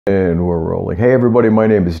And we're rolling. Hey everybody, my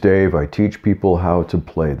name is Dave. I teach people how to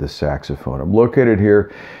play the saxophone. I'm located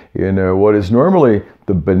here in what is normally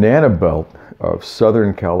the banana belt of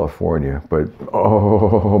Southern California. But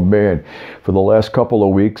oh man, for the last couple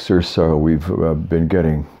of weeks or so, we've been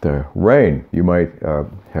getting the rain. You might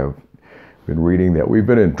have been reading that we've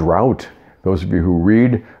been in drought. Those of you who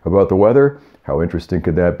read about the weather, how interesting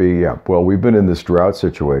could that be? Yeah, well, we've been in this drought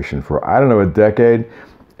situation for, I don't know, a decade.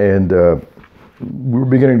 And we're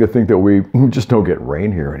beginning to think that we just don't get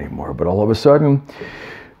rain here anymore. But all of a sudden,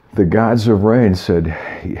 the gods of rain said,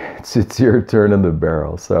 it's your turn in the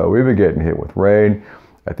barrel. So we've been getting hit with rain.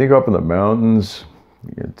 I think up in the mountains,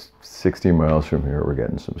 it's 60 miles from here, we're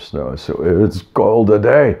getting some snow. So it's cold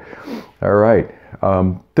today. All right.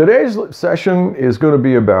 Today's session is going to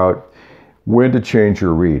be about when to change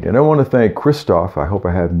your reed. And I want to thank Christophe. I hope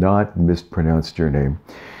I have not mispronounced your name.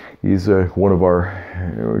 He's one of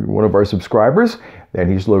our subscribers,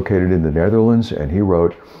 and he's located in the Netherlands, and he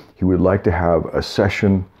wrote he would like to have a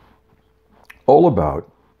session all about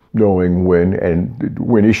knowing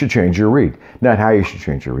when you should change your reed. Not how you should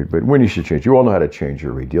change your reed, but when you should change. You all know how to change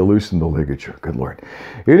your reed. You loosen the ligature, good Lord.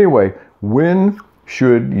 Anyway, when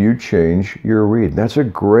should you change your reed? That's a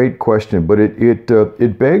great question, but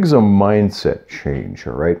it begs a mindset change,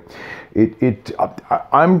 all right?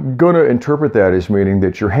 I'm going to interpret that as meaning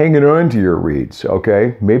that you're hanging on to your reeds,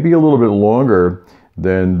 okay? Maybe a little bit longer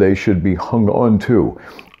than they should be hung on to.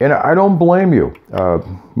 And I don't blame you.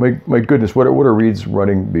 My goodness, what are reeds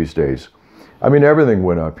running these days? I mean, everything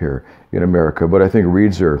went up here in America, but I think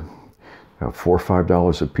reeds are $4 or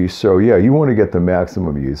 $5 a piece. So yeah, you want to get the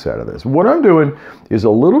maximum use out of this. What I'm doing is a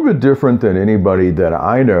little bit different than anybody that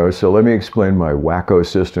I know. So let me explain my wacko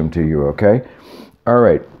system to you, okay? All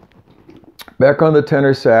right. Back on the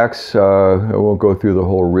tenor sax, I won't go through the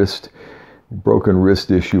whole broken wrist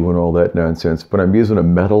issue and all that nonsense, but I'm using a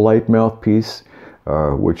Metalite mouthpiece,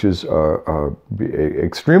 which is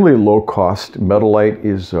extremely low cost. Metalite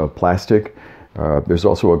is plastic. There's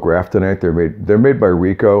also a Graftonite. They're made by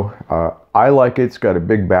Rico. I like it. It's got a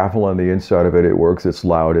big baffle on the inside of it. It works. It's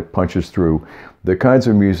loud. It punches through the kinds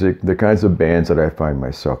of music, the kinds of bands that I find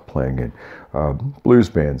myself playing in. Blues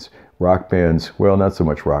bands, rock bands. Well, not so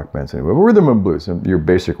much rock bands anymore, but rhythm and blues. I'm your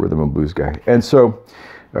basic rhythm and blues guy. And so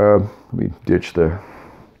let me ditch the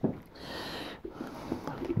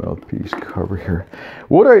mouthpiece cover here.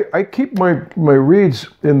 What I keep my reeds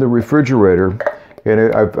in the refrigerator. And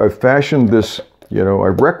I've fashioned this, I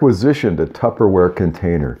requisitioned a Tupperware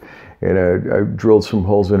container, and I drilled some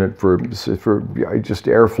holes in it for just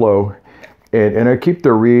airflow, and I keep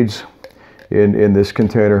the reeds in this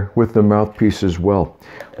container with the mouthpiece as well.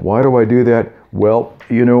 Why do I do that? Well,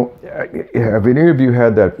 have any of you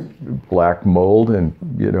had that black mold and,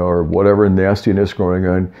 or whatever nastiness growing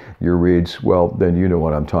on your reeds? Well, then you know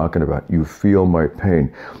what I'm talking about. You feel my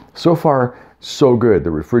pain. So far, so good.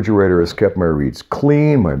 The refrigerator has kept my reeds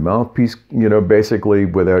clean, my mouthpiece, basically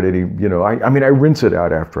without any, I mean, I rinse it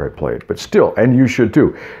out after I play it, but still, and you should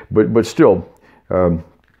too, but still,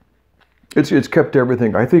 it's kept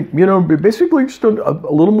everything, I think, basically just a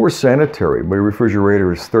little more sanitary. My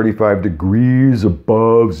refrigerator is 35 degrees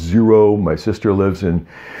above zero. My sister lives in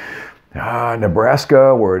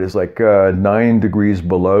Nebraska, where it is like 9 degrees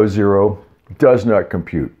below zero. Does not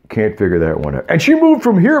compute. Can't figure that one out. And she moved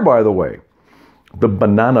from here, by the way. The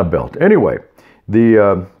banana belt. Anyway,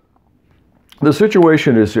 the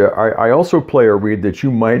situation is I also play a reed that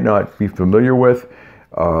you might not be familiar with.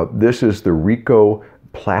 This is the Rico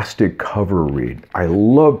Plasticover reed. I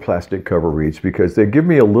love Plasticover reeds because they give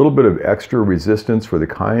me a little bit of extra resistance for the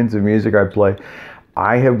kinds of music I play.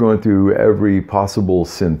 I have gone through every possible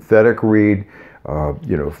synthetic reed,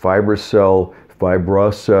 Fibracell,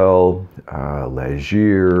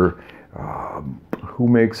 Legere, who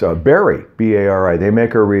makes Bari, B-A-R-I. They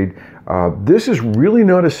make a reed. This is really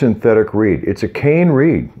not a synthetic reed. It's a cane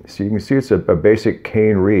reed. So you can see it's a basic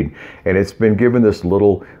cane reed. And it's been given this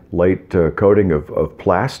little light coating of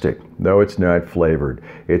plastic. No, it's not flavored.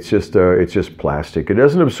 It's just plastic. It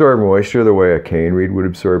doesn't absorb moisture the way a cane reed would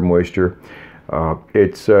absorb moisture.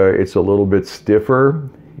 It's a little bit stiffer.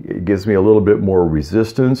 It gives me a little bit more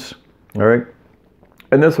resistance. All right.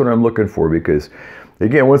 And that's what I'm looking for because,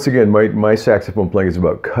 once again, my saxophone playing is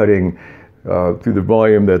about cutting through the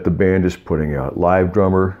volume that the band is putting out. Live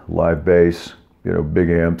drummer, live bass, big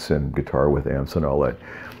amps and guitar with amps and all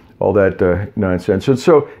that nonsense. And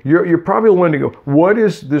so you're probably wondering, what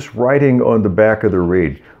is this writing on the back of the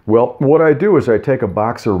reed? Well, what I do is I take a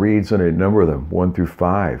box of reeds and I number them 1 through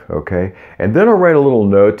 5, okay? And then I'll write a little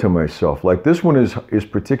note to myself, like this one is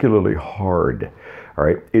particularly hard, all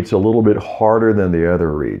right? It's a little bit harder than the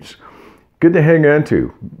other reeds. good to hang on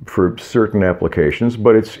to for certain applications,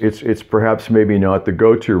 but it's perhaps maybe not the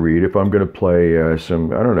go-to reed if I'm going to play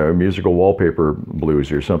some, I don't know, musical wallpaper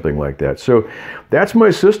blues or something like that. So that's my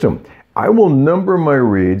system. I will number my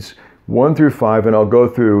reeds 1 through 5, and I'll go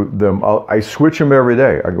through them. I switch them every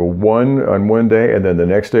day. I go 1 on one day, and then the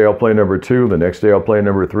next day I'll play number 2. The next day I'll play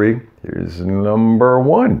number 3. Here's number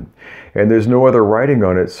 1, and there's no other writing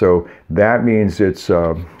on it, so that means it's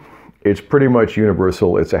pretty much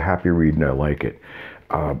universal. It's a happy reed, and I like it.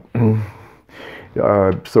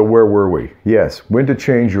 So where were we? Yes, when to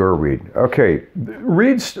change your reed. Okay,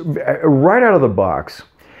 reeds right out of the box.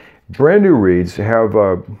 Brand new reeds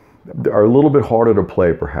are a little bit harder to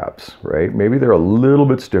play, perhaps, right? Maybe they're a little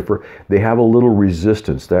bit stiffer. They have a little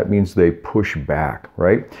resistance. That means they push back,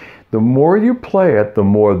 right? The more you play it, the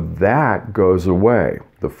more that goes away.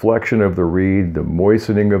 The flexion of the reed, the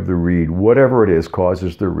moistening of the reed, whatever it is,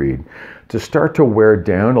 causes the reed to start to wear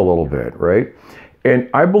down a little bit, right? And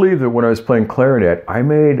I believe that when I was playing clarinet, I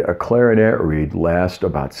made a clarinet reed last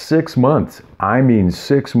about 6 months. I mean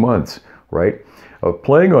 6 months, right? Of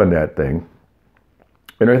playing on that thing.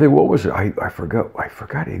 And I think, what was it? I forgot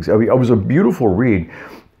exactly. I mean, it was a beautiful reed,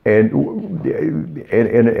 and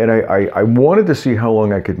I wanted to see how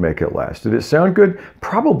long I could make it last. Did it sound good?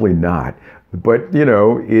 Probably not. But, you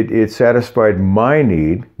know, it satisfied my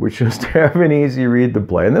need, which is to have an easy reed to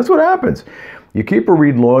play. And that's what happens. You keep a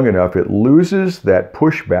reed long enough, it loses that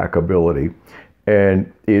pushback ability,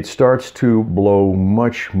 and it starts to blow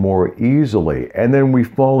much more easily. And then we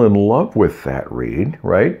fall in love with that reed,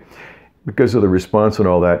 right? Because of the response and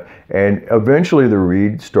all that. And eventually the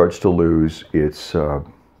reed starts to lose its,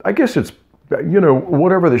 I guess it's, you know,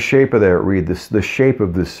 whatever the shape of that reed, the shape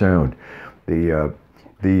of the sound, the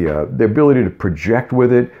ability to project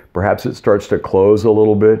with it. Perhaps it starts to close a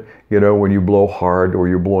little bit, you know, when you blow hard or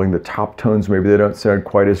you're blowing the top tones, maybe they don't sound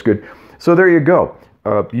quite as good. So there you go.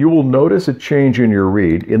 You will notice a change in your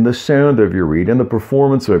reed, in the sound of your reed, in the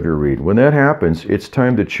performance of your reed. When that happens, it's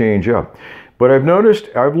time to change up. But I've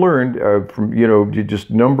learned from, you know,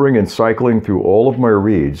 just numbering and cycling through all of my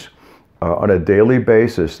reeds on a daily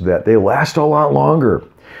basis that they last a lot longer,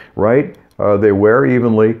 right? They wear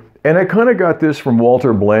evenly. And I kind of got this from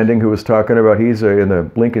Walter Blanding, who was talking about, he's in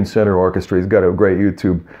the Lincoln Center Orchestra. He's got a great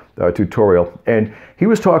YouTube tutorial. And he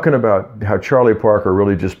was talking about how Charlie Parker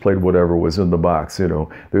really just played whatever was in the box, you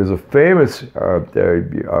know. There's a famous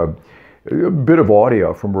a bit of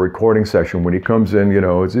audio from a recording session when he comes in, you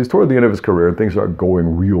know, it's toward the end of his career and things aren't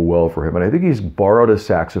going real well for him. And I think he's borrowed a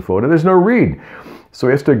saxophone and there's no reed. So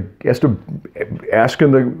he has to ask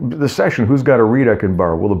in the session, who's got a reed I can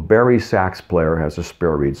borrow? Well, the Bari sax player has a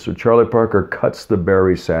spare reed. So Charlie Parker cuts the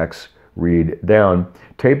Bari sax reed down.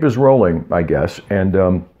 Tape is rolling, I guess,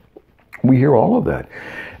 and we hear all of that.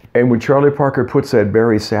 And when Charlie Parker puts that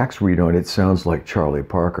Bari sax reed on, it sounds like Charlie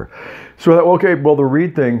Parker. So I thought, okay, well, the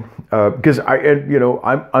reed thing, because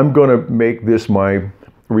I'm going to make this my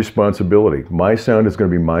responsibility. My sound is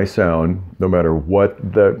going to be my sound, no matter what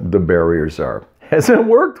the barriers are. Has it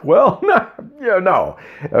worked? Well, no.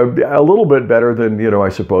 A little bit better than, you know, I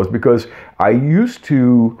suppose, because I used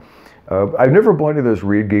to, I've never bought any of those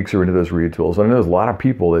reed geeks or into those reed tools. I know there's a lot of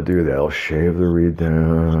people that do that. They'll shave the reed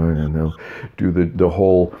down and they'll do the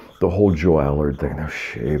whole Joe Allard thing. They'll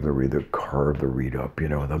shave the reed, they'll carve the reed up, you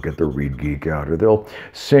know, and they'll get the reed geek out, or they'll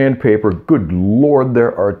sandpaper. Good Lord,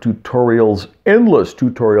 there are tutorials, endless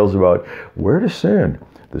tutorials about where to sand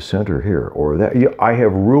the center here or that. I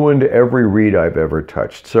have ruined every reed I've ever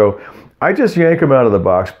touched. So I just yank them out of the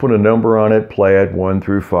box, put a number on it, play it 1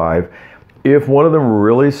 through 5. If one of them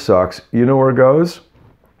really sucks, you know where it goes?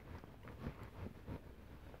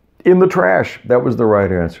 In the trash. That was the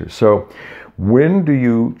right answer. So when do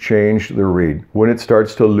you change the reed? When it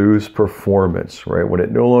starts to lose performance, right? When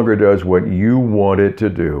it no longer does what you want it to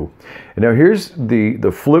do. And now here's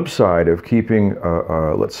the flip side of keeping,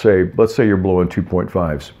 let's say you're blowing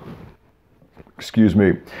 2.5s. Excuse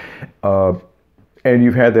me. And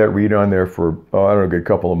you've had that reed on there for, I don't know, a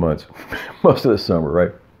couple of months. Most of the summer,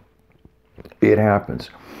 right? It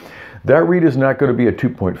happens. That reed is not going to be a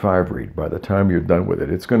 2.5 reed by the time you're done with it.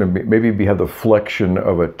 It's going to maybe have the flexion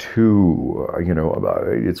of a 2, you know,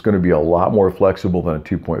 it's going to be a lot more flexible than a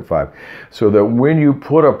 2.5. So that when you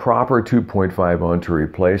put a proper 2.5 on to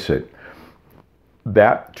replace it,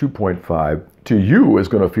 that 2.5 to you is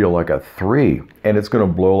going to feel like a 3, and it's going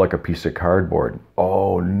to blow like a piece of cardboard.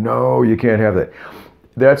 Oh no, you can't have that.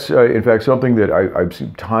 That's in fact something that I've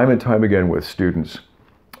seen time and time again with students.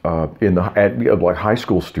 Like high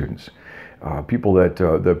school students, people that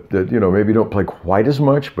you know, maybe don't play quite as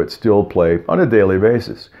much, but still play on a daily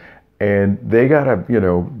basis, and they gotta, you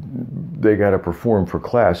know, they got to perform for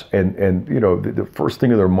class, and you know, the first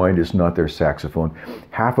thing in their mind is not their saxophone.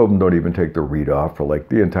 Half of them don't even take the reed off for like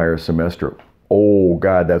the entire semester. Oh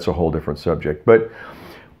God, that's a whole different subject. But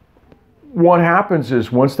what happens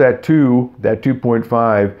is once that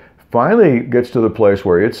 2.5 finally gets to the place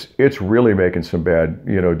where it's really making some bad,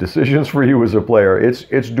 you know, decisions for you as a player.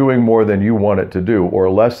 It's doing more than you want it to do or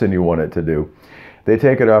less than you want it to do. They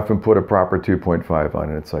take it off and put a proper 2.5 on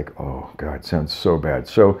it. It's like, oh God, sounds so bad.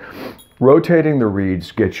 So rotating the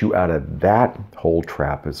reeds gets you out of that whole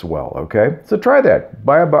trap as well, okay? So try that.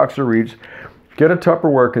 Buy a box of reeds, get a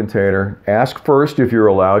Tupperware container, ask first if you're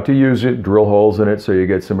allowed to use it, drill holes in it so you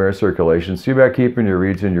get some air circulation. See about keeping your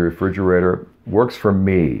reeds in your refrigerator. Works for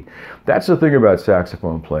me. That's the thing about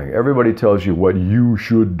saxophone playing. Everybody tells you what you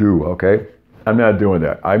should do, okay? I'm not doing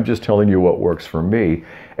that. I'm just telling you what works for me,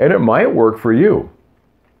 and it might work for you.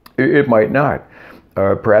 It might not.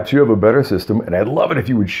 Perhaps you have a better system, and I'd love it if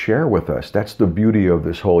you would share with us. That's the beauty of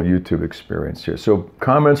this whole YouTube experience here. So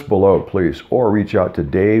comments below, please, or reach out to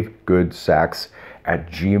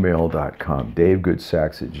davegoodssax@gmail.com.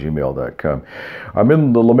 davegoodssax@gmail.com. I'm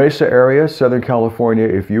in the La Mesa area, Southern California.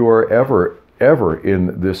 If you are ever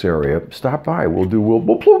in this area, stop by.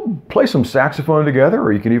 We'll play some saxophone together,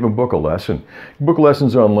 or you can even book a lesson. Book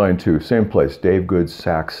lessons online too. Same place,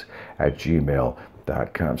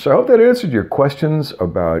 davegoodssax@gmail.com. So I hope that answered your questions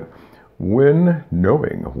about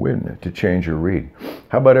knowing when to change your reed.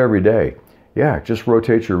 How about every day? Yeah, just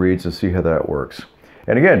rotate your reeds and see how that works.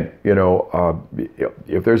 And again, you know,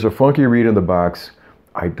 if there's a funky reed in the box,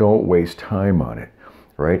 I don't waste time on it,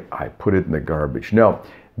 right? I put it in the garbage. Now,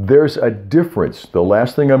 there's a difference. The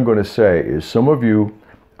last thing I'm going to say is some of you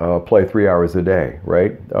play 3 hours a day,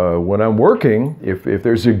 right? When I'm working, if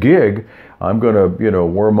there's a gig, I'm going to, you know,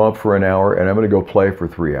 warm up for an hour and I'm going to go play for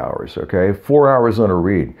 3 hours, okay? 4 hours on a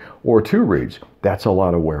reed or 2 reeds, that's a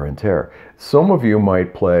lot of wear and tear. Some of you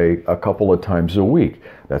might play a couple of times a week.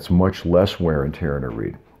 That's much less wear and tear in a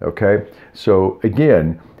reed, okay? So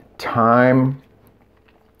again, time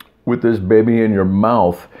with this baby in your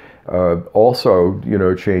mouth also, you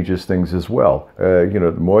know, changes things as well. You know,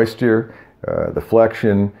 the moisture, the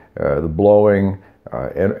flexion, the blowing,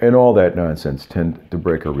 and all that nonsense tend to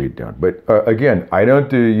break a reed down. But again, I don't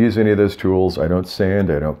use any of those tools. I don't sand,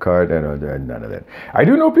 I don't cut, I don't none of that. I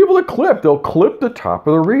do know people that clip. They'll clip the top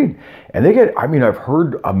of the reed. And they get, I mean, I've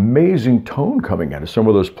heard amazing tone coming out of some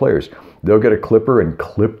of those players. They'll get a clipper and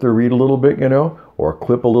clip the reed a little bit, you know, or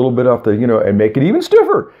clip a little bit off the, you know, and make it even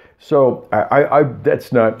stiffer. So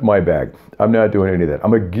that's not my bag. I'm not doing any of that.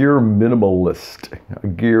 I'm a gear minimalist.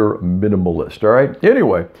 All right.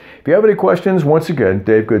 Anyway, if you have any questions, once again,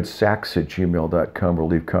 davegoodssax@gmail.com, or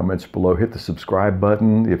leave comments below. Hit the subscribe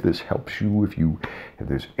button if this helps you. If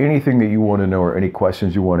there's anything that you want to know or any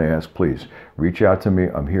questions you want to ask, please reach out to me.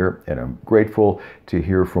 I'm here, and I'm grateful to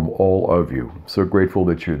hear from all of you. So grateful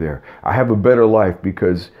that you're there. I have a better life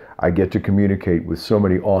because I get to communicate with so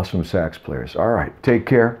many awesome sax players. All right, take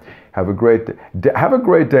care. Have a great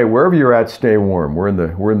day wherever you're at. Stay warm. We're in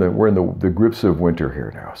the grips of winter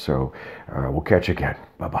here now. So we'll catch you again.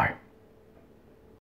 Bye bye.